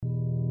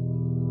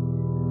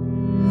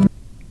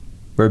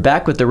We're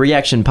back with the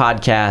Reaction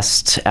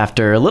Podcast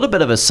after a little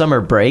bit of a summer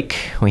break.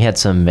 We had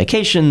some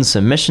vacations,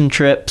 some mission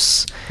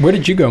trips. Where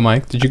did you go,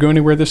 Mike? Did you go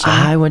anywhere this summer?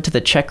 I went to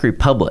the Czech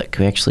Republic.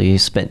 We actually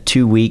spent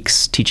 2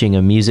 weeks teaching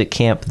a music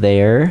camp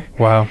there.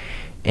 Wow.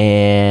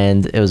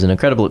 And it was an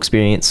incredible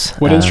experience.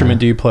 What instrument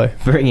do you play?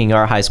 Bringing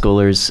our high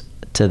schoolers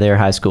to their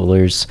high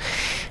schoolers.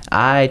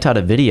 I taught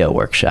a video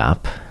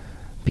workshop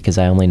because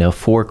I only know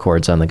 4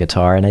 chords on the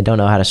guitar and I don't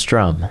know how to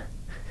strum.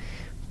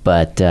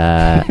 But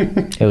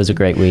it was a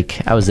great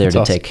week. I was there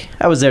to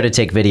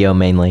take video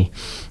mainly,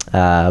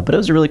 but it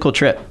was a really cool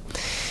trip.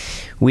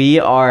 We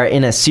are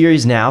in a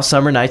series now.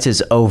 Summer Nights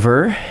is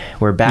over.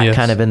 We're back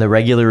kind of in the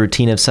regular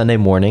routine of Sunday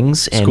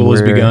mornings. And school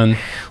has begun.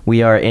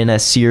 We are in a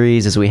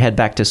series as we head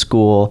back to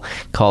school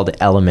called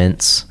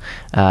Elements.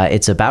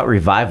 It's about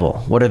revival.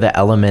 What are the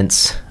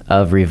elements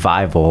of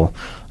revival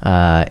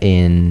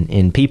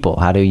in people?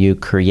 How do you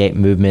create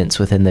movements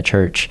within the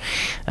church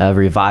of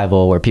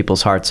revival where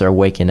people's hearts are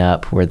waking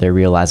up, where they're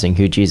realizing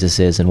who Jesus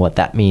is and what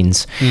that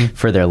means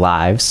for their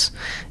lives?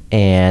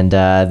 And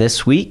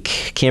this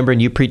week, Cameron,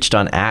 you preached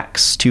on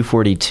Acts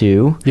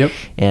 2:42. Yep.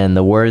 And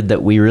the word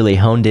that we really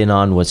honed in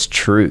on was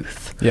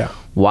truth. Yeah.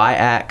 Why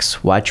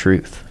Acts? Why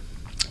truth?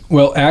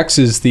 Well, Acts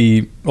is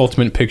the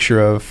ultimate picture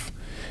of,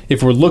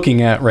 if we're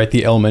looking at, right,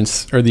 the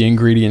elements or the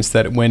ingredients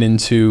that went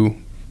into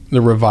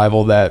the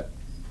revival that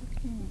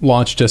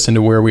launched us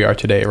into where we are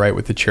today, right,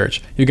 with the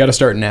church. You've got to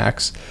start in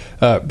Acts.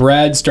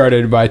 Brad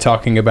started by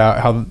talking about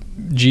how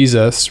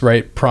Jesus,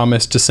 right,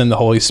 promised to send the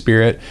Holy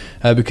Spirit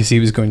because he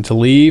was going to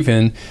leave.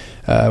 And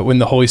when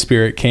the Holy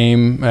Spirit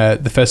came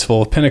at the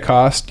festival of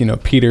Pentecost,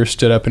 Peter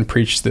stood up and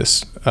preached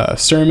this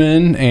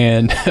sermon,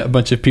 and a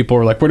bunch of people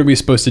were like, what are we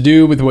supposed to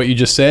do with what you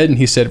just said? And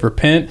he said,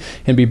 repent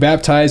and be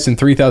baptized, and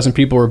 3,000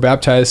 people were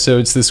baptized. So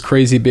it's this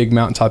crazy big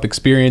mountaintop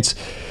experience.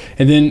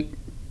 And then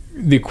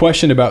the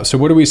question about, so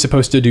what are we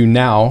supposed to do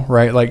now,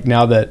 right? Like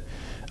now that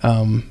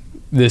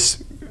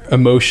this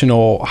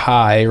emotional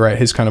high, right,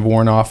 has kind of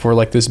worn off, or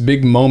like this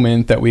big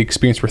moment that we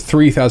experienced where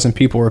 3,000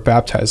 people were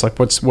baptized, like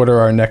what are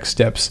our next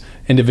steps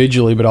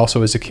individually, but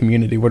also as a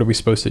community? What are we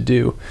supposed to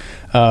do?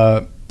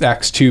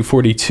 Acts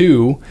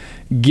 2:42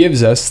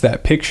 gives us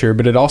that picture,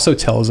 but it also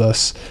tells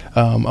us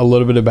a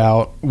little bit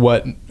about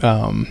what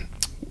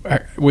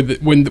with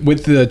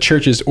the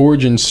church's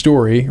origin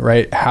story,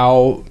 right?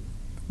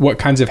 What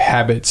kinds of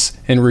habits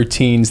and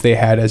routines they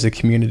had as a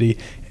community.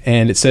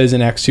 And it says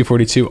in Acts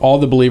 2:42, all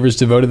the believers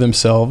devoted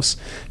themselves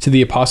to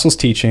the apostles'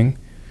 teaching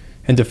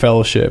and to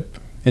fellowship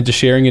and to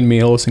sharing in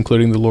meals,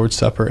 including the Lord's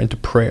Supper, and to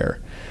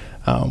prayer,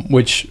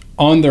 which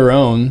on their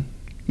own,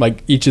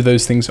 like each of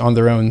those things on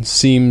their own,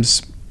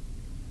 seems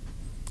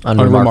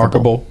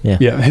unremarkable. Yeah,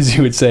 as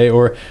you would say,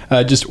 or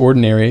just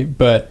ordinary.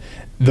 But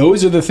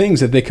those are the things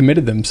that they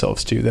committed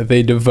themselves to, that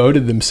they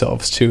devoted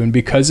themselves to. And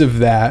because of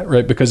that,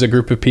 right, because a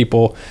group of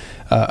people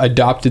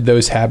adopted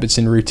those habits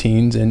and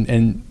routines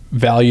and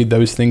valued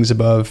those things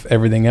above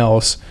everything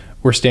else,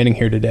 we're standing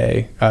here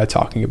today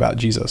talking about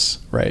Jesus,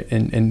 right,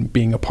 and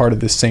being a part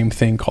of this same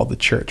thing called the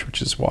church,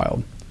 which is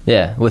wild.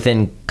 Yeah,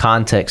 within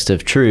context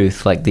of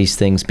truth, like these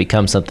things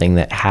become something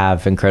that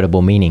have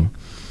incredible meaning.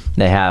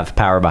 They have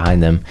power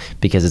behind them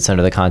because it's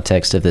under the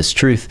context of this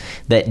truth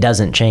that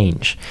doesn't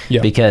change.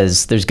 Yeah.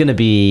 Because there's going to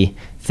be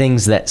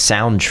things that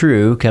sound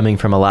true coming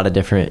from a lot of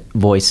different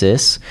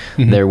voices.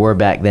 Mm-hmm. There were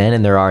back then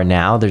and there are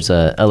now. There's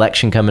an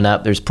election coming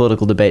up. There's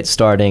political debates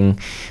starting.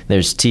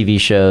 There's TV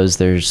shows.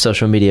 There's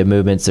social media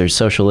movements. There's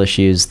social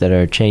issues that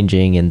are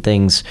changing, and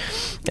things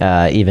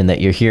even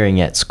that you're hearing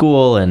at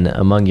school and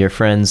among your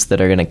friends that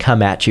are going to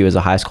come at you as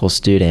a high school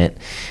student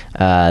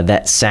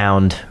that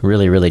sound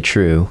really, really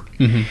true.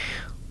 Mm-hmm.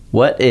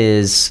 What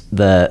is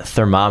the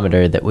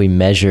thermometer that we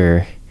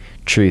measure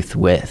truth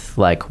with?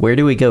 Like, where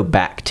do we go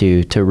back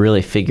to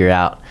really figure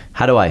out,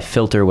 how do I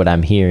filter what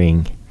I'm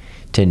hearing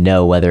to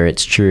know whether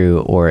it's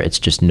true or it's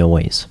just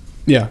noise?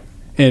 Yeah.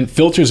 And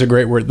filter is a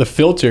great word. The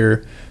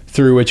filter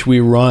through which we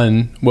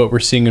run what we're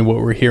seeing and what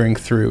we're hearing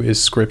through is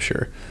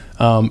Scripture.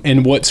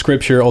 And what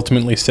Scripture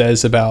ultimately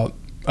says about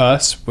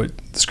us, what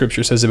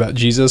Scripture says about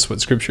Jesus,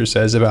 what Scripture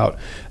says about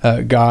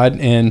God.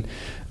 And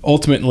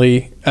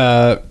ultimately,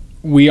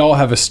 we all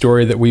have a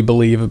story that we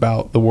believe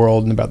about the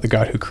world and about the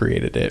God who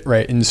created it,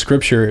 right? In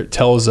Scripture, it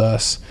tells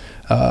us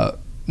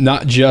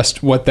not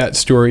just what that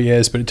story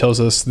is, but it tells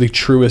us the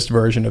truest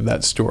version of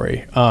that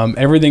story.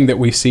 Everything that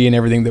we see and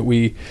everything that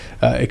we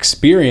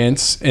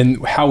experience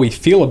and how we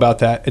feel about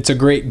that, it's a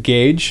great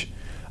gauge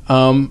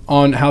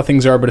on how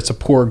things are, but it's a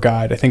poor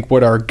guide. I think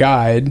what our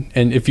guide,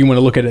 and if you want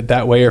to look at it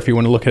that way, or if you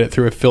want to look at it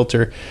through a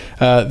filter,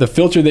 the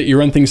filter that you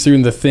run things through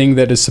and the thing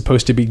that is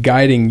supposed to be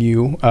guiding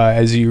you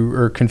as you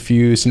are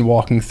confused and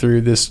walking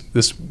through this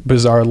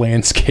bizarre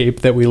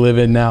landscape that we live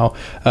in now,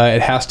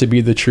 it has to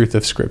be the truth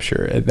of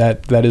Scripture.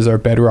 That is our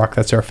bedrock.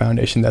 That's our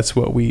foundation. That's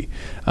what we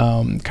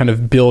kind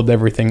of build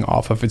everything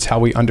off of. It's how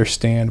we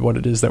understand what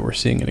it is that we're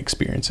seeing and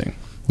experiencing.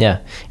 Yeah.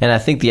 And I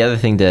think the other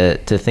thing to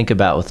think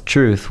about with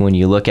truth when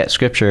you look at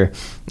Scripture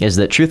is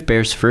that truth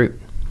bears fruit.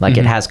 Like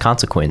it has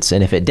consequence.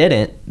 And if it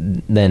didn't,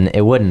 then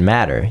it wouldn't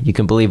matter. You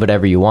can believe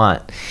whatever you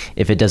want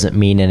if it doesn't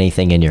mean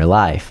anything in your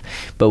life.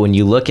 But when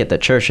you look at the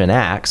church in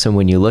Acts and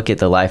when you look at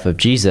the life of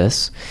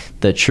Jesus,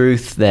 the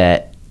truth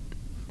that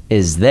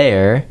is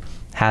there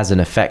has an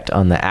effect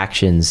on the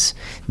actions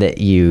that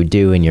you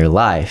do in your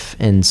life.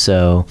 And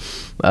so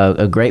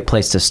a great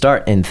place to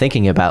start in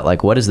thinking about,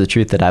 like, what is the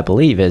truth that I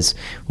believe is,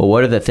 well,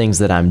 what are the things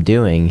that I'm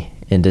doing?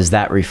 And does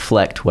that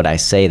reflect what I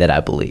say that I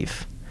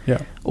believe?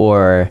 Yeah.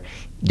 Or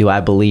do I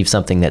believe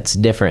something that's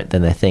different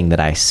than the thing that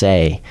I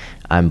say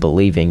I'm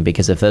believing?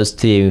 Because if those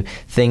two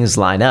things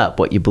line up,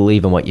 what you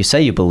believe and what you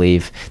say you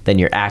believe, then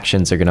your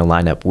actions are going to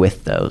line up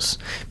with those,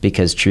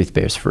 because truth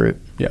bears fruit.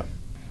 Yeah.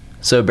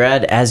 So,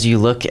 Brad, as you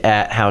look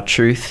at how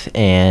truth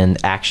and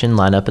action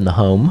line up in the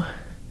home,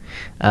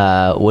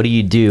 what do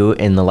you do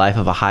in the life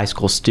of a high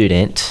school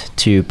student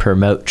to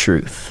promote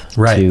truth,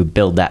 to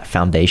build that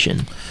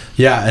foundation?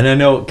 Yeah, and I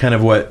know kind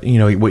of what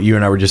you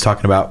and I were just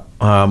talking about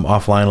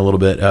offline a little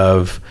bit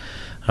of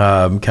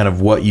kind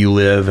of what you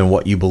live and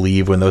what you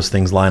believe. When those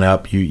things line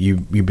up, you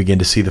begin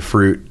to see the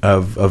fruit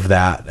of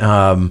that.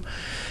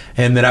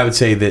 And then I would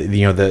say that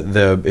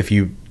the if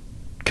you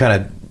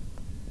kind of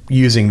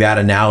using that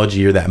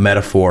analogy or that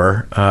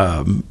metaphor,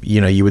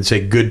 you would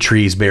say good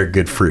trees bear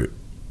good fruit,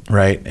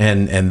 right?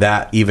 And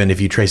that, even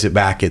if you trace it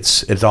back,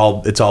 it's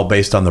all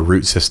based on the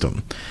root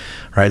system,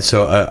 right?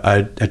 So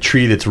a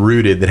tree that's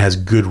rooted, that has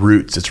good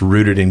roots, that's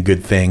rooted in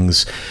good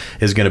things,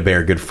 is going to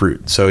bear good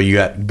fruit. So you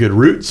got good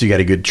roots, you got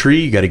a good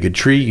tree, you got a good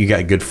tree, you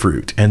got good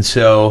fruit. And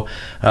so,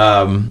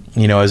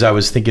 as I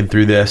was thinking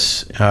through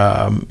this,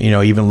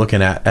 even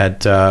looking at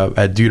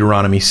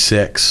Deuteronomy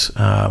 6,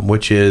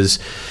 which is,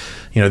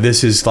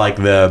 this is like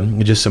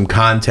just some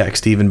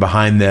context even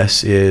behind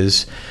this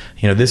is,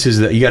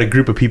 you got a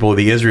group of people,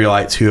 the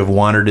Israelites, who have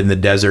wandered in the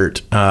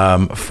desert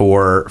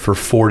for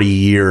 40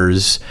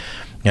 years.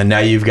 And now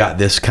you've got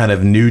this kind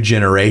of new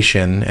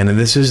generation, and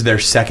this is their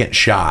second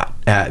shot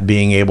at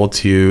being able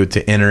to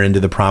enter into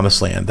the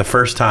promised land. The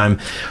first time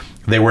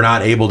they were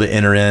not able to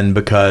enter in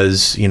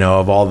because,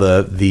 of all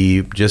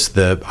the just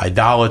the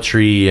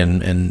idolatry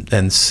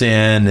and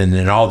sin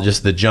and all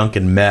just the junk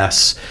and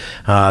mess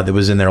that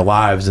was in their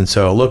lives. And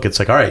so, look, it's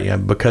like, all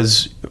right,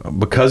 because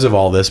of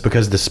all this,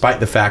 because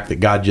despite the fact that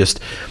God just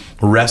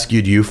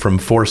rescued you from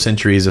 4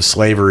 centuries of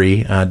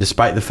slavery,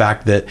 despite the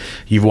fact that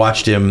you've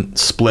watched him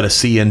split a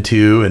sea in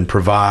two and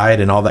provide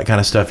and all that kind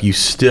of stuff, you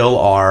still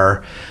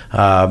are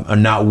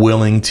not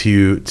willing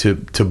to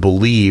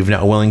believe,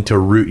 not willing to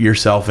root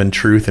yourself in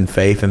truth and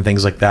faith and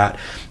things like that.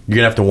 You're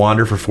going to have to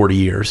wander for 40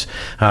 years.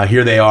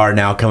 Here they are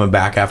now coming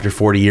back after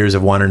 40 years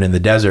of wandering in the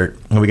desert,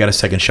 and we got a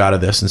second shot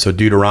of this. And so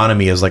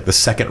Deuteronomy is like the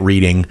second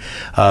reading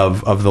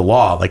of the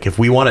law. Like, if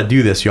we want to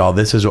do this, y'all,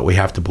 this is what we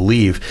have to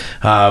believe.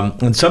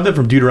 And something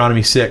from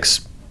Deuteronomy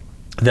 6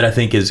 that I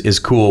think is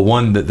cool.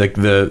 One, that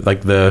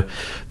the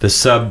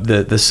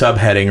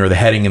subheading or the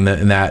heading in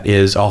that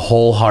is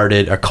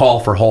a call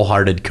for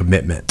wholehearted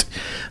commitment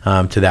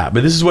to that.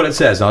 But this is what it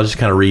says. And I'll just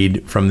kind of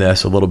read from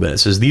this a little bit. It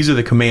says, "These are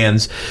the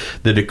commands,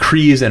 the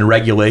decrees and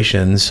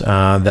regulations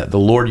that the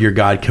Lord your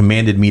God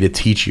commanded me to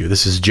teach you."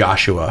 This is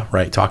Joshua,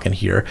 right, talking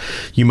here.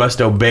 "You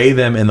must obey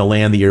them in the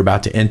land that you're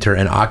about to enter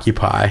and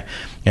occupy.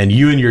 And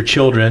you and your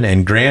children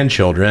and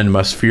grandchildren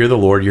must fear the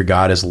Lord your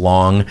God as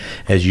long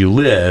as you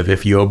live.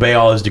 If you obey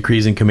all his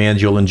decrees and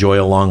commands, you'll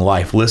enjoy a long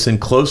life. Listen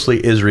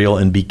closely, Israel,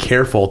 and be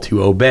careful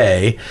to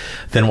obey.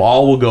 Then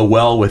all will go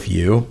well with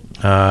you,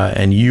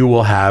 and you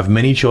will have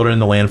many children in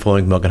the land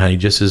flowing with milk and honey,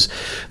 just as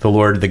the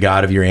Lord, the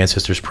God of your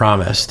ancestors,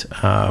 promised."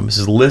 It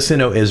says,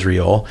 "Listen, O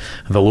Israel,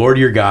 the Lord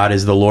your God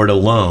is the Lord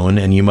alone,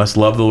 and you must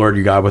love the Lord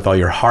your God with all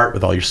your heart,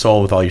 with all your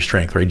soul, with all your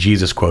strength." Right?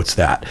 Jesus quotes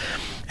that.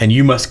 "And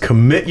you must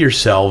commit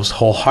yourselves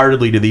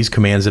wholeheartedly to these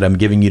commands that I'm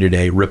giving you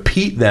today.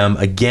 Repeat them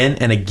again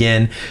and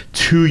again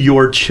to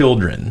your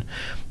children.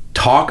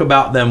 Talk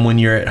about them when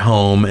you're at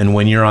home and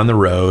when you're on the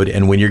road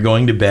and when you're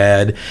going to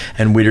bed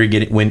and when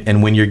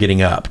you're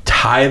getting up.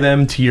 Tie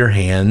them to your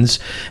hands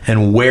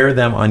and wear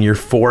them on your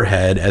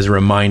forehead as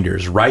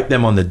reminders. Write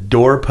them on the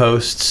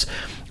doorposts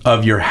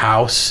of your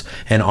house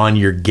and on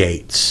your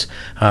gates."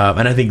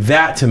 And I think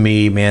that, to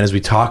me, man, as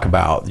we talk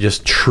about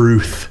just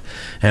truth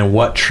and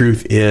what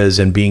truth is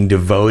and being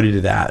devoted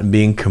to that and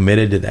being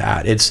committed to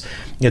that,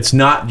 it's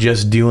not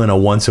just doing a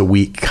once a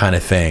week kind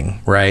of thing,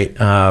 right?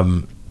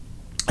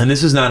 And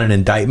this is not an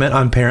indictment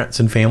on parents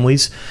and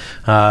families,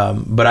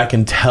 but I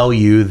can tell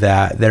you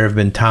that there have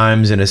been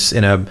times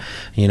in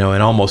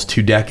almost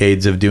 2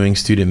 decades of doing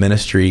student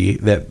ministry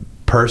that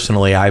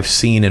personally I've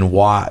seen and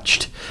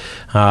watched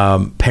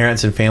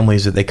parents and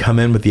families that they come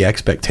in with the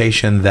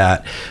expectation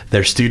that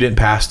their student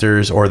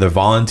pastors or the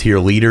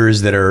volunteer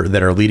leaders that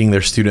are leading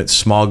their students'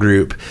 small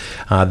group,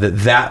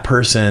 that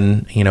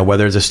person,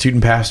 whether it's a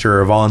student pastor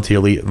or a volunteer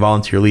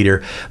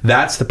leader,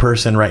 that's the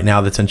person right now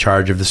that's in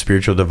charge of the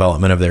spiritual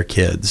development of their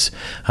kids.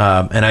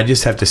 And I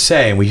just have to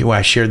say, and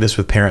I shared this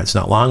with parents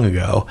not long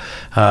ago,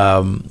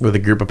 with a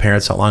group of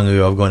parents not long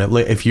ago, of going,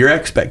 if your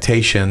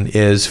expectation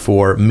is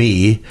for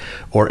me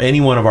or any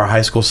one of our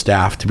high school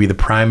staff to be the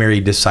primary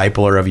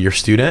discipler of your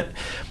student,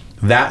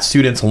 that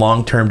student's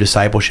long-term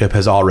discipleship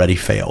has already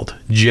failed,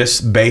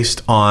 just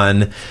based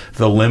on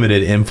the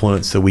limited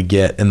influence that we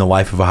get in the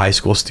life of a high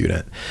school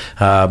student.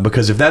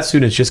 Because if that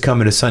student's just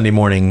coming to Sunday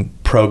morning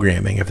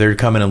programming, if they're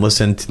coming and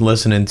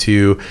listening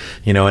to,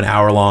 an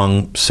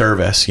hour-long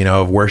service,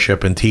 of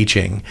worship and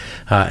teaching,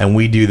 and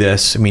we do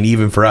this,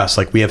 even for us,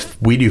 like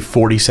we do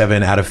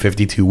 47 out of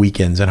 52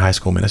 weekends in high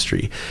school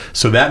ministry.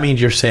 So that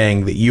means you're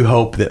saying that you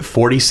hope that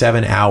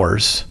 47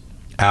 hours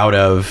out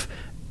of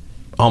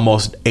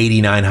almost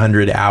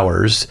 8,900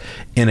 hours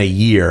in a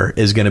year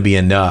is going to be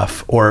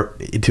enough, or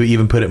to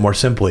even put it more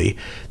simply,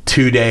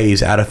 2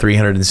 days out of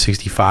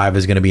 365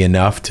 is going to be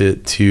enough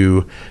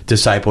to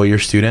disciple your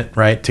student,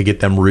 right? To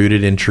get them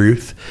rooted in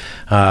truth,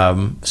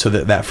 so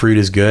that fruit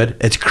is good.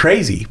 It's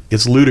crazy.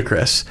 It's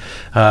ludicrous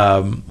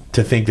to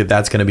think that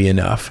that's going to be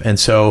enough. And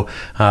so,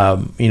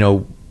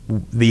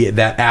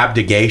 that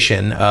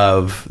abdication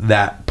of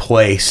that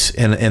place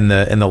in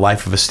the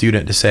life of a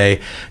student to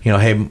say,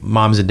 hey,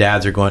 moms and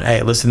dads are going,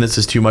 hey, listen, this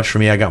is too much for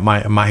me. I got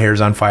my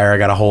hair's on fire. I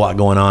got a whole lot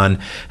going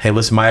on. Hey,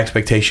 listen, my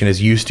expectation is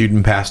you,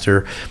 student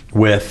pastor,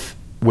 with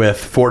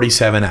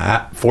 47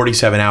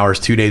 hours,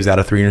 2 days out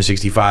of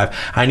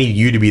 365, I need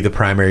you to be the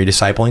primary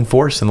discipling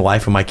force in the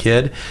life of my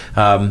kid.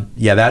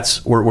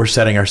 We're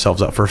setting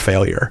ourselves up for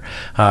failure.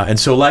 And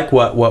so, like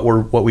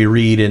what we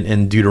read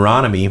in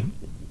Deuteronomy,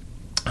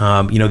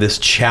 this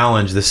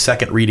challenge, the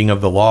second reading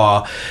of the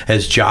law,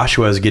 as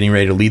Joshua is getting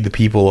ready to lead the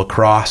people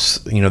across,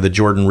 the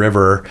Jordan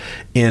River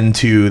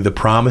into the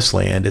promised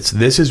land.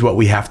 This is what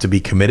we have to be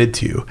committed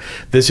to.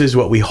 This is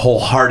what we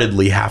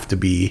wholeheartedly have to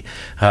be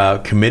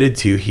committed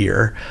to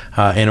here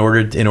in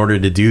order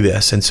to do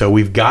this. And so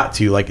we've got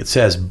to, like it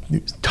says,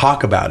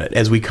 talk about it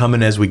as we come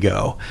and as we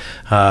go,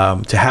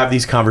 to have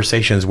these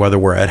conversations, whether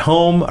we're at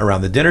home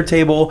around the dinner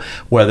table,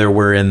 whether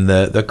we're in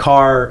the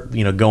car,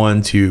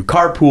 going to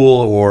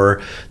carpool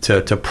or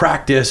to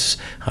practice,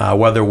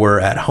 whether we're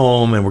at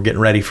home and we're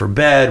getting ready for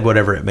bed,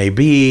 whatever it may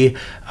be,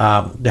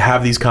 to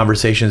have these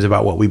conversations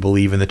about what we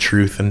believe in the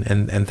truth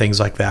and things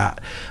like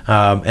that.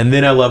 And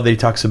then I love that he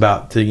talks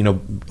about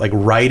to,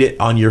 write it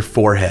on your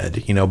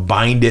forehead,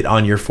 bind it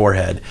on your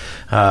forehead,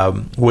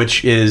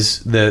 which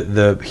is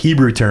the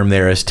Hebrew term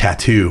there is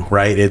tattoo,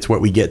 right? It's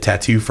what we get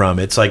tattoo from.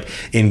 It's like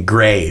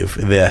engrave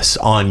this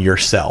on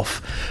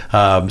yourself.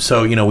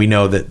 So, we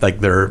know that like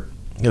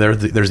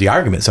there's the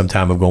argument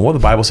sometime of going, well, the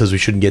Bible says we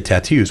shouldn't get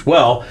tattoos.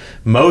 Well,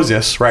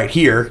 Moses right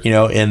here,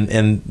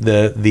 in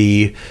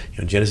the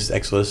Genesis,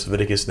 Exodus,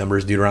 Leviticus,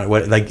 Numbers,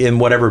 Deuteronomy, in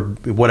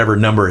whatever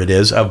number it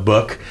is of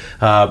book,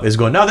 is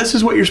going, no, this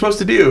is what you're supposed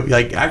to do.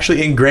 Like,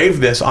 actually engrave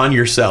this on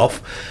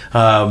yourself,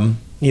 to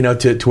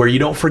where you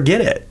don't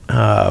forget it.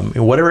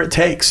 Whatever it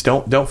takes,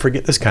 don't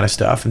forget this kind of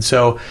stuff. And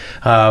so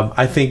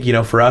I think,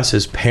 for us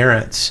as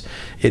parents,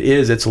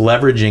 it's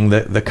leveraging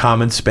the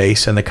common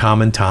space and the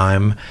common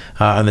time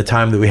and the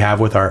time that we have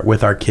with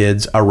our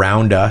kids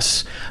around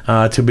us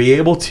to be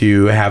able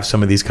to have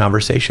some of these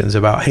conversations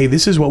about, hey,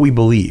 this is what we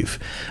believe.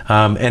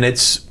 And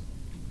it's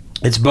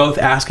both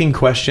asking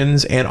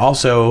questions and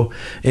also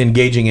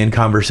engaging in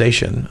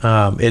conversation.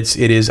 It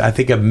is, I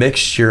think, a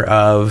mixture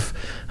of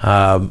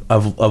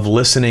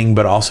listening,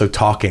 but also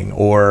talking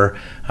or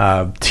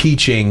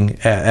teaching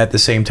at the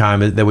same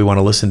time that we want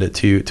to listen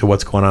to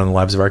what's going on in the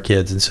lives of our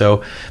kids. And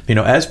so,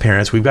 as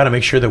parents, we've got to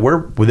make sure that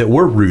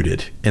we're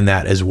rooted in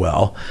that as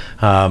well,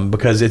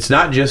 because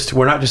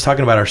we're not just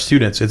talking about our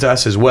students; it's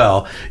us as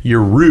well.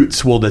 Your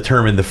roots will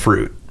determine the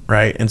fruit.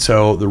 Right. And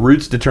so the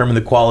roots determine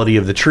the quality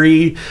of the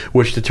tree,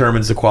 which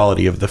determines the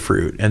quality of the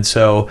fruit. And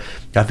so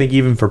I think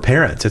even for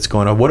parents, it's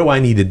going, what do I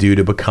need to do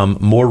to become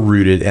more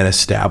rooted and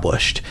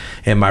established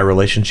in my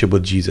relationship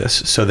with Jesus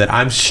so that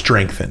I'm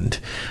strengthened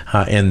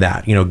in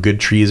that?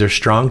 Good trees are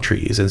strong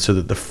trees. And so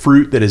that the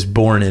fruit that is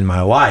born in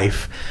my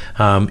life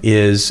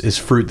is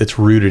fruit that's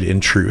rooted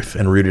in truth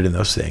and rooted in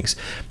those things.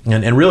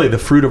 And really the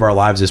fruit of our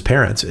lives as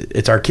parents,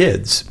 it's our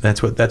kids.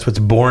 That's what's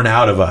born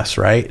out of us,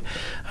 right?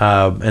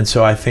 And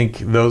so I think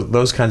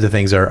those kinds of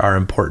things are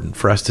important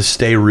for us to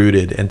stay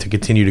rooted and to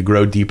continue to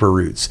grow deeper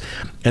roots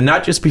and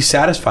not just be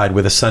satisfied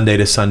with a Sunday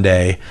to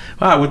Sunday.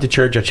 Well, I went to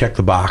church, I checked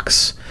the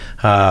box,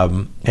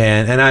 and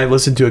I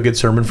listened to a good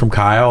sermon from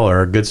Kyle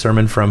or a good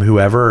sermon from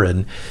whoever,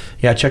 and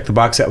I checked the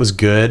box, that was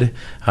good,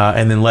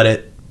 and then let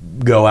it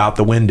go out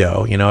the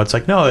window. It's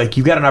like, no, like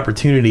you've got an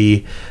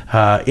opportunity,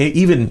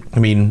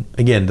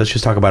 again, let's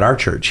just talk about our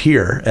church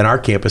here and our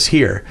campus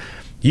here.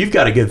 You've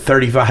got a good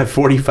 35,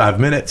 45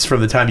 minutes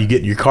from the time you get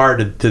in your car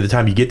to the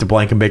time you get to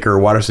Blankenbaker or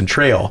Watterson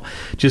Trail,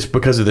 just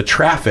because of the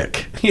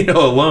traffic,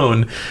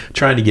 alone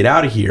trying to get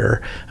out of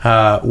here,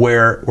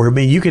 where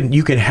you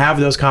can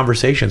have those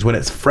conversations when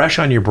it's fresh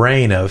on your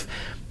brain of,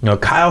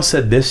 Kyle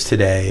said this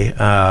today,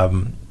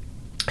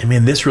 I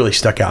mean, this really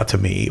stuck out to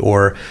me,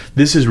 or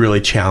this is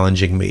really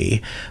challenging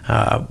me,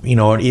 and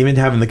even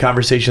having the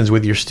conversations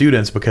with your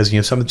students, because,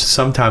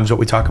 sometimes what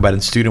we talk about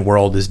in student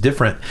world is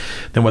different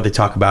than what they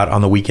talk about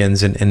on the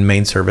weekends in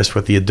main service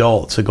with the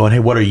adults. So going, hey,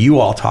 what are you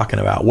all talking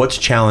about? What's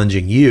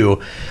challenging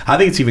you? I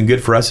think it's even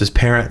good for us as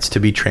parents to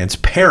be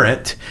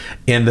transparent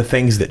in the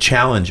things that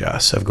challenge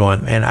us, of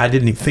going, man, I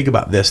didn't even think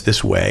about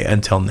this way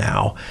until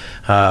now.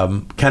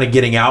 Kind of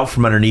getting out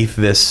from underneath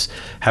this,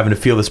 having to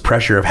feel this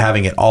pressure of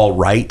having it all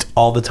right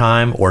all the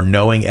time, or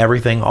knowing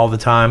everything all the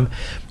time.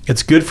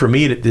 It's good for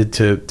me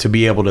to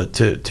be able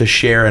to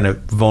share in a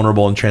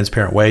vulnerable and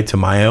transparent way to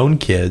my own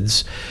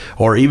kids,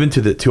 or even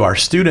to our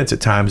students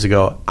at times, to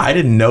go, I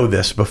didn't know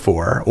this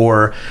before,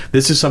 or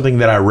this is something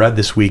that I read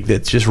this week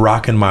that's just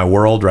rocking my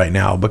world right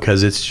now,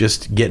 because it's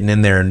just getting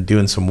in there and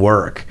doing some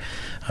work.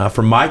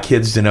 For my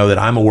kids to know that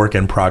I'm a work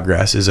in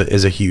progress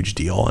is a huge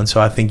deal. And so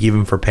I think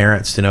even for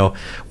parents to know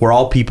we're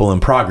all people in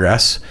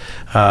progress,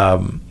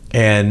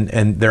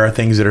 and there are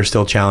things that are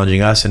still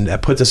challenging us, and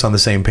that puts us on the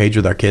same page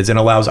with our kids, and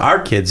allows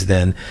our kids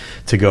then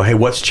to go, hey,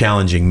 what's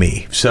challenging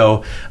me?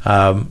 So,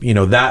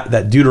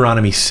 that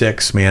Deuteronomy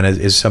 6, man,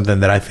 is something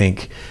that I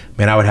think,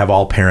 man, I would have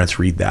all parents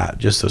read that,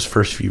 just those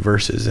first few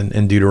verses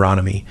in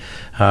Deuteronomy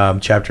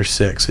chapter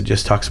 6. It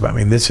just talks about,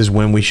 this is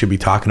when we should be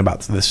talking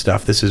about this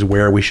stuff. This is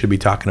where we should be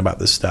talking about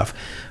this stuff.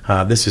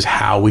 This is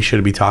how we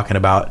should be talking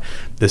about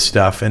this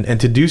stuff.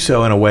 And to do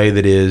so in a way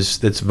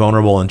that's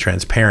vulnerable and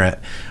transparent,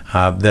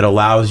 that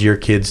allows your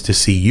kids to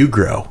see you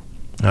grow,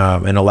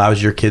 and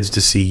allows your kids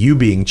to see you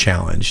being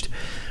challenged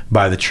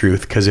by the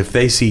truth. Because if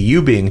they see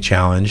you being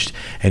challenged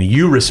and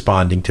you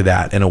responding to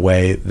that in a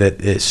way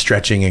that is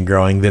stretching and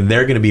growing, then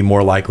they're going to be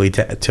more likely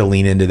to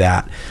lean into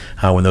that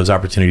when those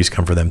opportunities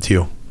come for them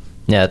too.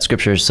 Yeah, that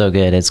scripture is so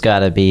good. It's got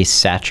to be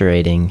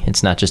saturating.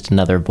 It's not just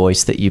another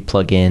voice that you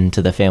plug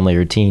into the family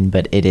routine,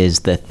 but it is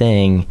the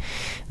thing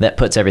that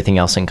puts everything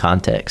else in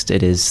context.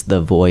 It is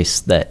the voice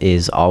that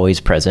is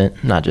always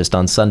present, not just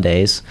on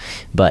Sundays,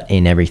 but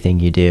in everything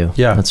you do.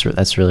 Yeah.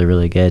 That's really,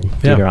 really good.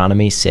 Yeah.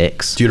 Deuteronomy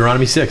 6.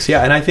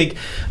 Yeah. And I think,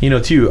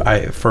 too,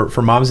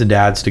 for moms and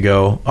dads to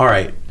go, all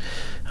right,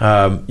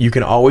 you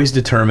can always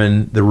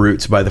determine the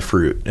roots by the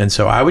fruit. And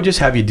so I would just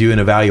have you do an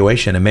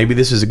evaluation, and maybe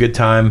this is a good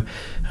time,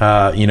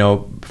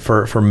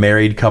 for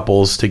married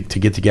couples to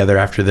get together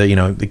after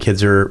the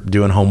kids are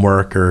doing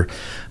homework, or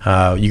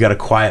you got a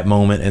quiet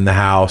moment in the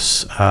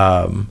house,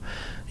 and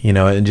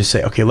just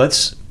say, okay,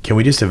 can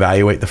we just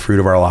evaluate the fruit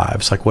of our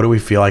lives? Like, what do we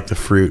feel like the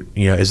fruit,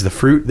 is the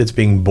fruit that's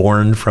being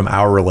born from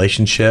our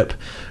relationship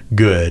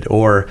good?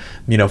 Or,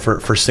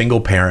 for single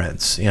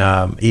parents,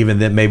 even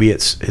then, maybe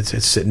it's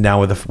sitting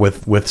down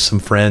with some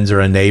friends or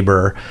a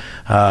neighbor,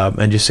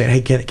 and just saying,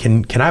 hey,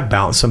 can I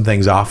bounce some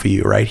things off of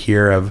you right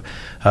here of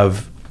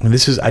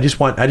this is, I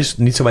just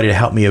need somebody to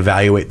help me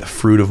evaluate the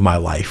fruit of my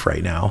life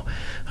right now.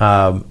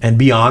 And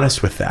be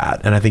honest with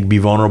that. And I think be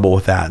vulnerable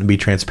with that and be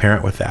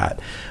transparent with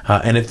that.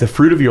 And if the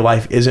fruit of your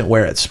life isn't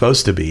where it's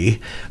supposed to be,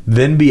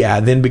 then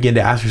begin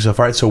to ask yourself,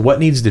 all right, so what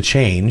needs to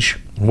change?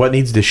 What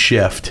needs to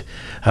shift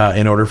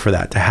in order for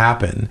that to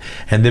happen?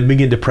 And then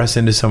begin to press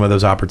into some of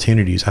those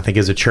opportunities. I think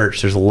as a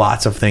church, there's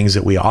lots of things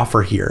that we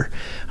offer here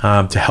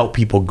to help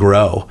people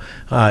grow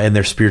in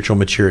their spiritual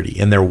maturity,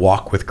 in their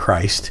walk with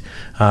Christ.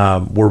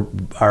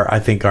 I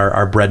think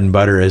our bread and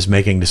butter is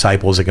making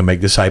disciples that can make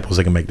disciples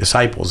that can make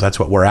disciples. That's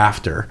what we're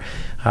after.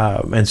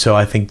 And so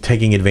I think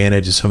taking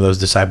advantage of some of those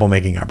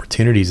disciple-making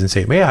opportunities and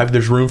saying,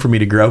 there's room for me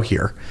to grow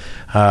here,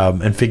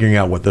 and figuring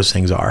out what those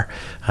things are.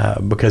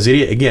 Because,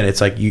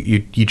 it's like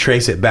you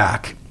trace it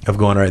back of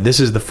going, all right,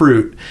 this is the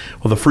fruit.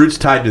 Well, the fruit's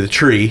tied to the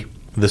tree,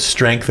 the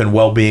strength and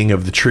well-being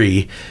of the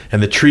tree,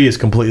 and the tree is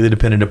completely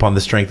dependent upon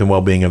the strength and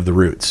well-being of the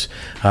roots.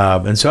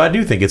 And so I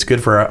do think it's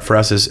good for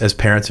us as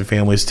parents and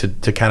families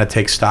to kind of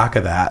take stock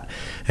of that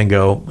and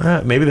go,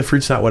 maybe the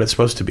fruit's not what it's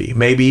supposed to be.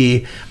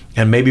 Maybe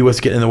what's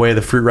getting in the way of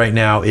the fruit right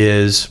now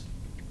is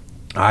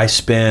I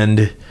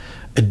spend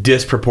a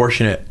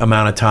disproportionate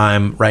amount of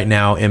time right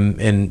now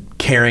in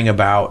caring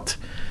about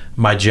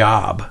my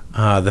job,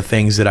 the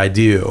things that I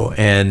do,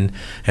 and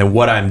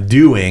what I'm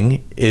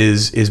doing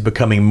is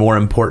becoming more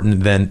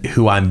important than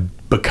who I'm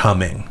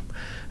becoming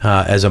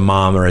as a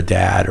mom or a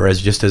dad, or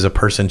as a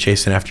person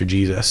chasing after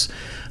Jesus.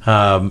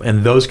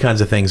 And those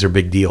kinds of things are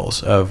big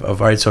deals of all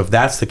right, so if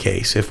that's the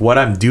case, if what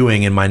I'm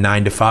doing in my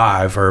 9 to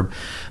 5 or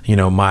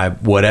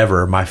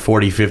my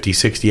 40, 50,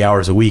 60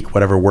 hours a week,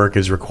 whatever work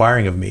is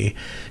requiring of me,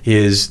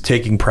 is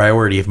taking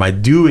priority, if my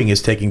doing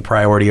is taking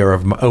priority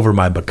over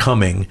my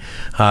becoming,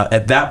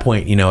 at that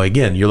point,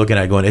 again, you're looking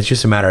at going, it's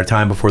just a matter of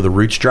time before the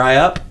roots dry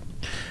up,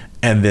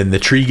 and then the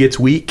tree gets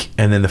weak,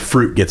 and then the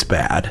fruit gets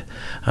bad.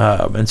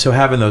 And so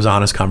having those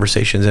honest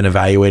conversations and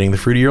evaluating the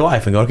fruit of your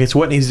life and go, okay, so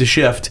what needs to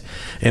shift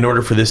in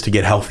order for this to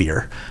get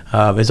healthier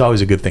is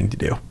always a good thing to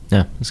do.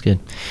 Yeah, that's good.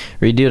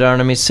 Read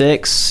Deuteronomy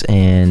 6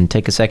 and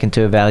take a second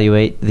to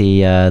evaluate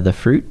the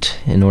fruit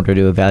in order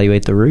to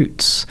evaluate the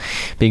roots.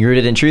 Being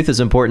rooted in truth is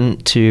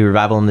important to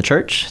revival in the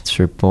church. It's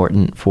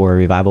important for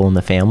revival in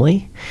the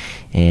family.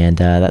 And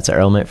that's our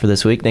element for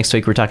this week. Next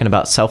week, we're talking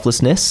about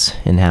selflessness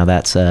and how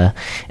that's a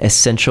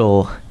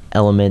essential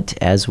element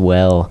as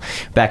well.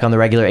 Back on the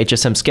regular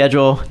HSM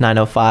schedule,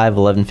 9:05,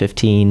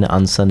 11:15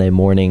 on Sunday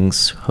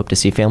mornings. Hope to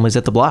see families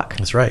at the block.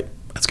 That's right.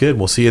 That's good.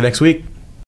 We'll see you next week.